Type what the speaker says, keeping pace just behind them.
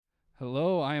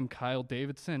Hello, I am Kyle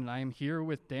Davidson, and I am here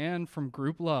with Dan from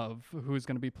Group Love, who is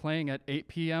going to be playing at 8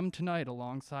 p.m. tonight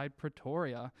alongside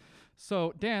Pretoria.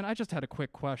 So, Dan, I just had a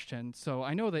quick question. So,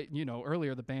 I know that,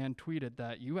 earlier the band tweeted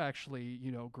that you actually,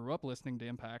 grew up listening to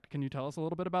Impact. Can you tell us a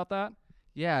little bit about that?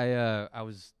 Yeah, I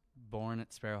was born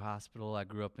at Sparrow Hospital. I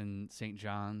grew up in St.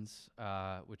 John's,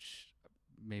 which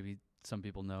maybe some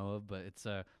people know of, but it's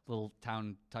a little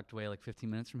town tucked away like 15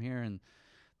 minutes from here. And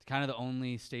it's kind of the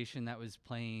only station that was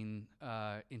playing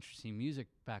interesting music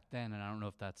back then. And I don't know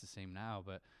if that's the same now,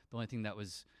 but the only thing that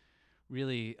was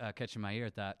really catching my ear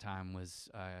at that time was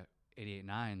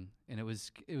 88.9. And it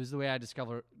was the way I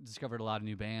discovered a lot of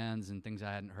new bands and things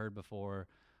I hadn't heard before.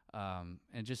 And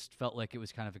it just felt like it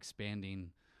was kind of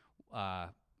expanding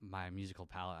my musical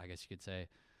palette, I guess you could say.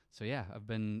 So yeah,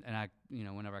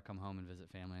 whenever I come home and visit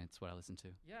family, it's what I listen to.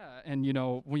 Yeah, and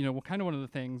kind of one of the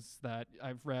things that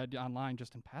I've read online,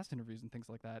 just in past interviews and things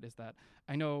like that, is that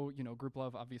I know, Group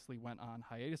Love obviously went on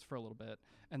hiatus for a little bit,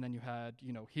 and then you had,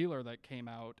 Healer that came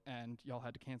out, and y'all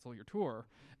had to cancel your tour,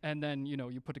 and then,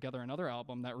 you put together another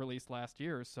album that released last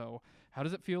year. So how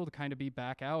does it feel to kind of be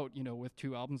back out, with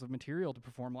two albums of material to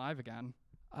perform live again?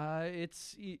 I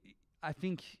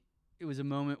think it was a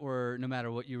moment where no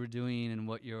matter what you were doing and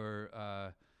what your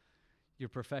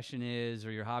profession is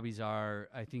or your hobbies are,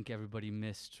 I think everybody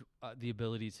missed the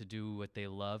ability to do what they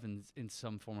love in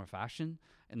some form or fashion,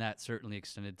 and that certainly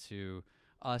extended to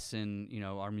us and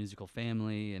our musical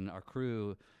family and our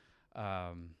crew.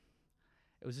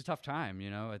 It was a tough time,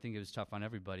 I think it was tough on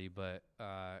everybody, but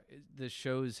the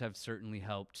shows have certainly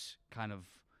helped kind of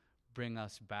bring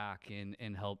us back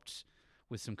and helped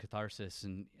with some catharsis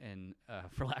and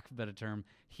for lack of a better term,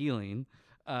 healing.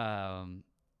 And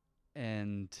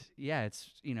yeah,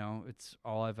 it's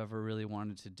all I've ever really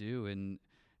wanted to do. And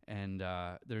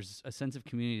there's a sense of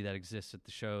community that exists at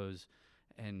the shows,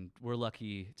 and we're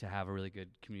lucky to have a really good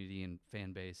community and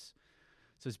fan base.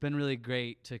 So it's been really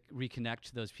great to reconnect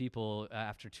to those people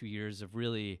after 2 years of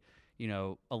really,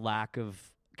 a lack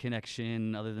of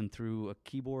connection other than through a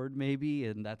keyboard maybe,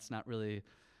 and that's not really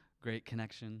great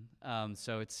connection.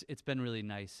 So it's been really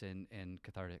nice and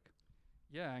cathartic.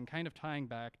 Yeah, and kind of tying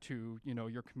back to,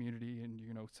 your community and,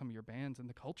 some of your bands and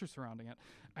the culture surrounding it.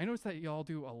 I noticed that y'all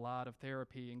do a lot of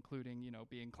therapy, including,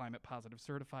 being climate positive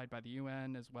certified by the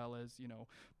UN, as well as,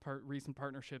 recent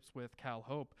partnerships with Cal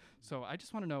Hope. So I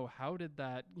just want to know, how did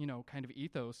that, kind of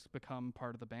ethos become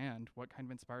part of the band? What kind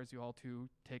of inspires you all to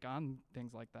take on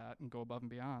things like that and go above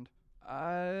and beyond?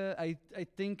 I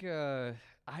think I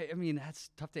mean that's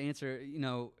tough to answer.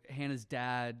 Hannah's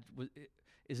dad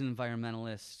is an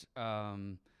environmentalist. I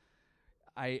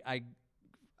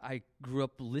I grew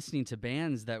up listening to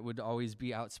bands that would always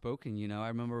be outspoken. I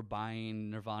remember buying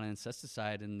Nirvana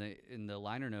Incesticide in the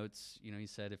liner notes. He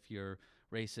said, if you're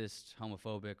racist,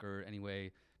 homophobic, or any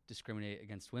way discriminate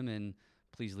against women,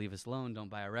 please leave us alone.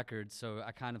 Don't buy our records. So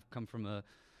I kind of come from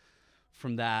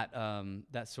that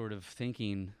that sort of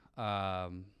thinking.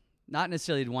 Not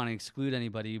necessarily to want to exclude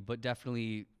anybody, but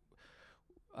definitely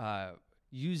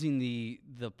using the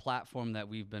platform that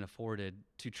we've been afforded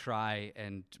to try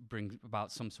and bring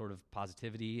about some sort of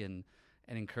positivity and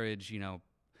encourage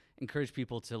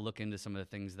people to look into some of the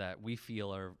things that we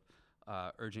feel are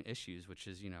urgent issues, which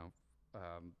is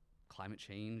climate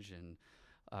change and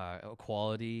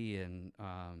equality and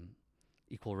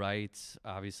equal rights,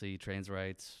 obviously trans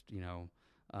rights,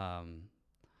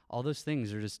 all those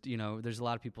things are just, there's a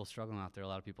lot of people struggling out there, a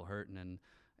lot of people hurting,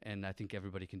 and I think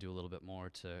everybody can do a little bit more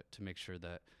to make sure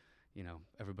that,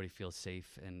 everybody feels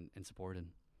safe and supported.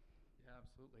 Yeah,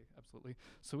 absolutely.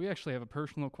 So we actually have a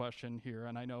personal question here,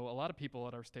 and I know a lot of people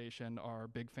at our station are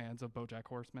big fans of BoJack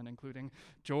Horseman, including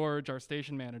George, our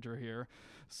station manager here.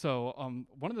 So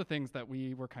one of the things that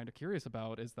we were kind of curious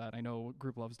about is that I know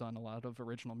Group Love's done a lot of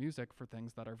original music for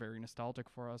things that are very nostalgic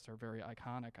for us or very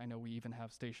iconic. I know we even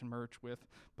have station merch with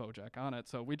BoJack on it.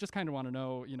 So we just kind of want to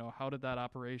know, how did that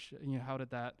how did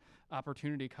that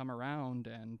opportunity come around,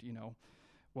 and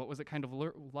what was it kind of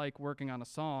like working on a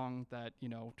song that,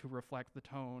 to reflect the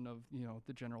tone of,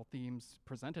 the general themes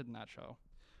presented in that show?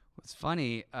 It's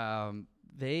funny.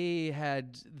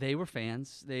 They were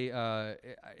fans.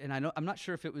 And I'm not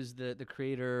sure if it was the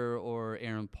creator or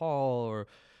Aaron Paul or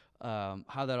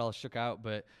how that all shook out,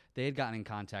 but they had gotten in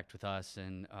contact with us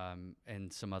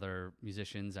and some other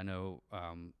musicians. I know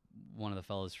one of the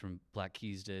fellows from Black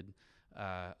Keys did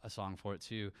a song for it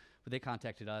too, but they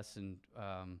contacted us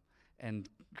and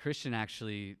Christian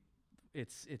actually,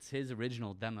 it's his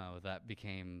original demo that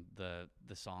became the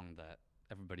song that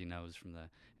everybody knows from the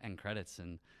end credits.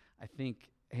 And I think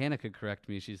Hannah could correct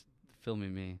me. She's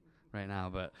filming me. right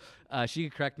now, but she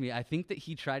could correct me. I think that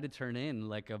he tried to turn in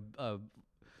like a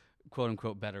quote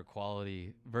unquote better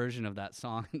quality version of that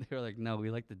song. They were like, no, we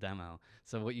like the demo.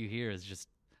 So what you hear is just,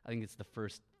 I think it's the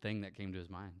first thing that came to his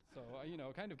mind. So,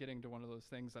 kind of getting to one of those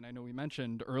things, and I know we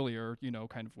mentioned earlier,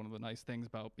 kind of one of the nice things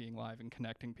about being live and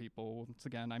connecting people. Once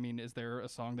again, I mean, is there a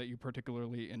song that you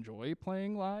particularly enjoy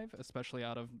playing live, especially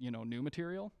out of, new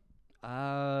material?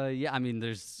 Yeah, I mean,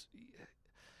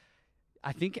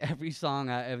 I think every song,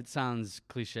 it sounds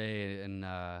cliche and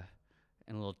a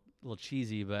little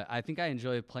cheesy, but I think I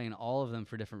enjoy playing all of them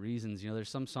for different reasons. There's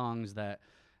some songs that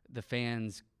the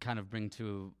fans kind of bring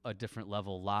to a different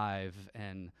level live,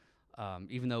 and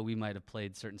even though we might have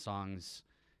played certain songs,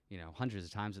 hundreds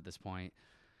of times at this point,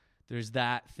 there's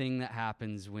that thing that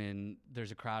happens when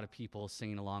there's a crowd of people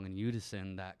singing along in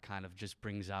unison that kind of just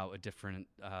brings out a different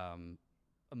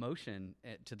emotion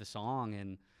to the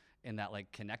song, and that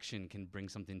like connection can bring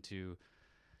something to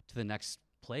the next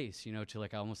place, to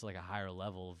like almost like a higher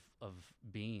level of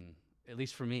being. At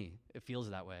least for me, it feels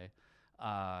that way.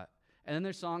 And then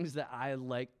there's songs that I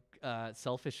like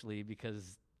selfishly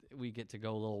because we get to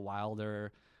go a little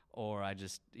wilder, or I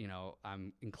just,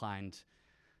 I'm inclined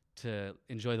to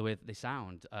enjoy the way that they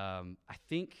sound. I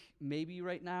think maybe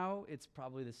right now it's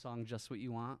probably the song "Just What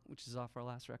You Want," which is off our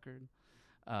last record.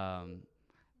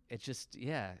 It just,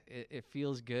 it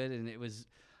feels good, and it was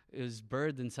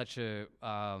birthed in such a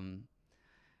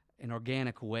an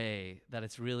organic way that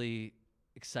it's really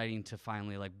exciting to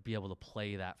finally like be able to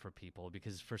play that for people,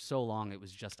 because for so long it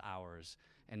was just ours,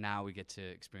 and now we get to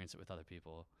experience it with other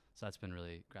people. So that's been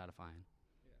really gratifying.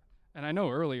 And I know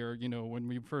earlier, when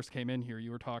we first came in here,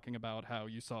 you were talking about how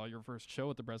you saw your first show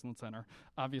at the Breslin Center.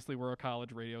 Obviously, we're a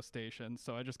college radio station,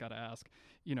 so I just got to ask,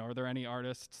 are there any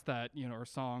artists that, or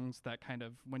songs that kind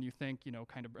of, when you think,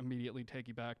 kind of immediately take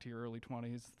you back to your early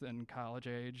 20s and college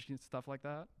age, stuff like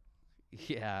that?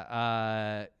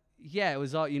 Yeah. It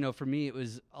was all, for me, it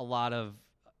was a lot of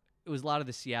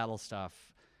the Seattle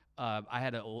stuff.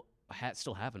 I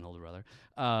still have an older brother.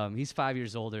 He's 5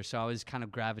 years older, so I was kind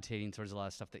of gravitating towards a lot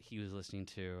of stuff that he was listening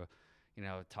to.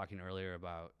 Talking earlier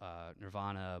about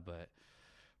Nirvana, but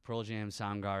Pearl Jam,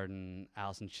 Soundgarden,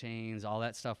 Alice in Chains, all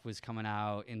that stuff was coming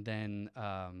out. And then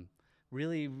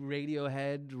really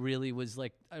Radiohead really was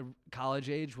like, college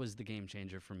age was the game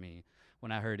changer for me.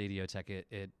 When I heard Idiotech,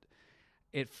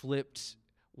 it flipped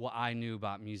what I knew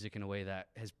about music in a way that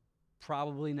has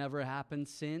probably never happened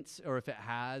since, or if it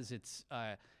has, it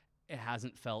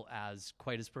hasn't felt as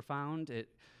quite as profound. It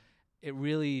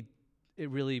really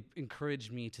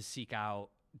encouraged me to seek out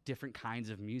different kinds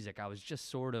of music. I was just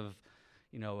sort of,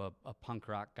 a punk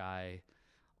rock guy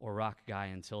or rock guy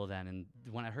until then. And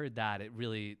when I heard that,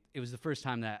 it was the first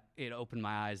time that it opened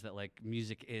my eyes that like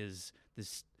music is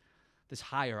this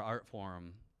higher art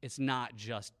form. It's not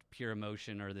just pure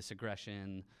emotion or this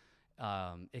aggression.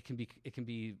 It can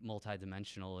be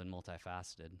multidimensional and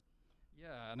multifaceted.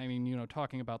 Yeah, and I mean,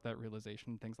 talking about that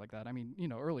realization and things like that. I mean,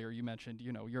 earlier you mentioned,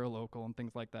 you're a local and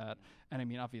things like that. And I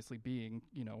mean, obviously being,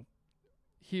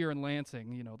 here in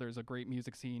Lansing, there's a great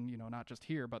music scene, not just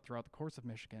here, but throughout the course of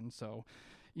Michigan. So,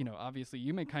 obviously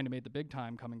you kind of made the big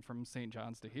time coming from St.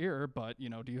 John's to here, but,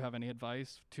 do you have any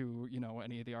advice to,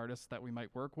 any of the artists that we might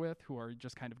work with who are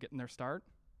just kind of getting their start?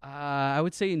 I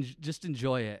would say just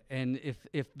enjoy it. And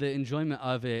if the enjoyment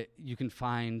of it, you can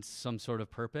find some sort of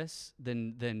purpose,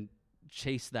 then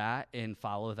chase that and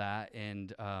follow that.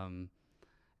 And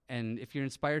if you're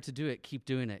inspired to do it, keep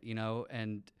doing it,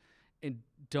 and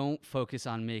don't focus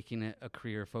on making it a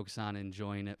career, focus on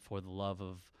enjoying it for the love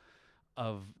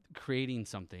of creating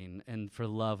something, and for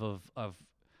the love of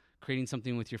creating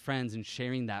something with your friends and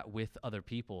sharing that with other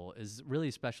people is really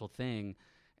a special thing.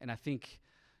 And I think,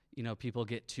 people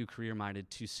get too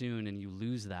career-minded too soon, and you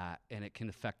lose that, and it can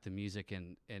affect the music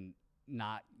and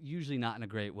usually not in a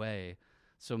great way.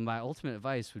 So my ultimate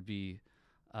advice would be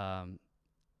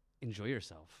enjoy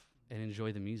yourself and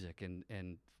enjoy the music,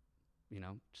 and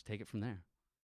just take it from there.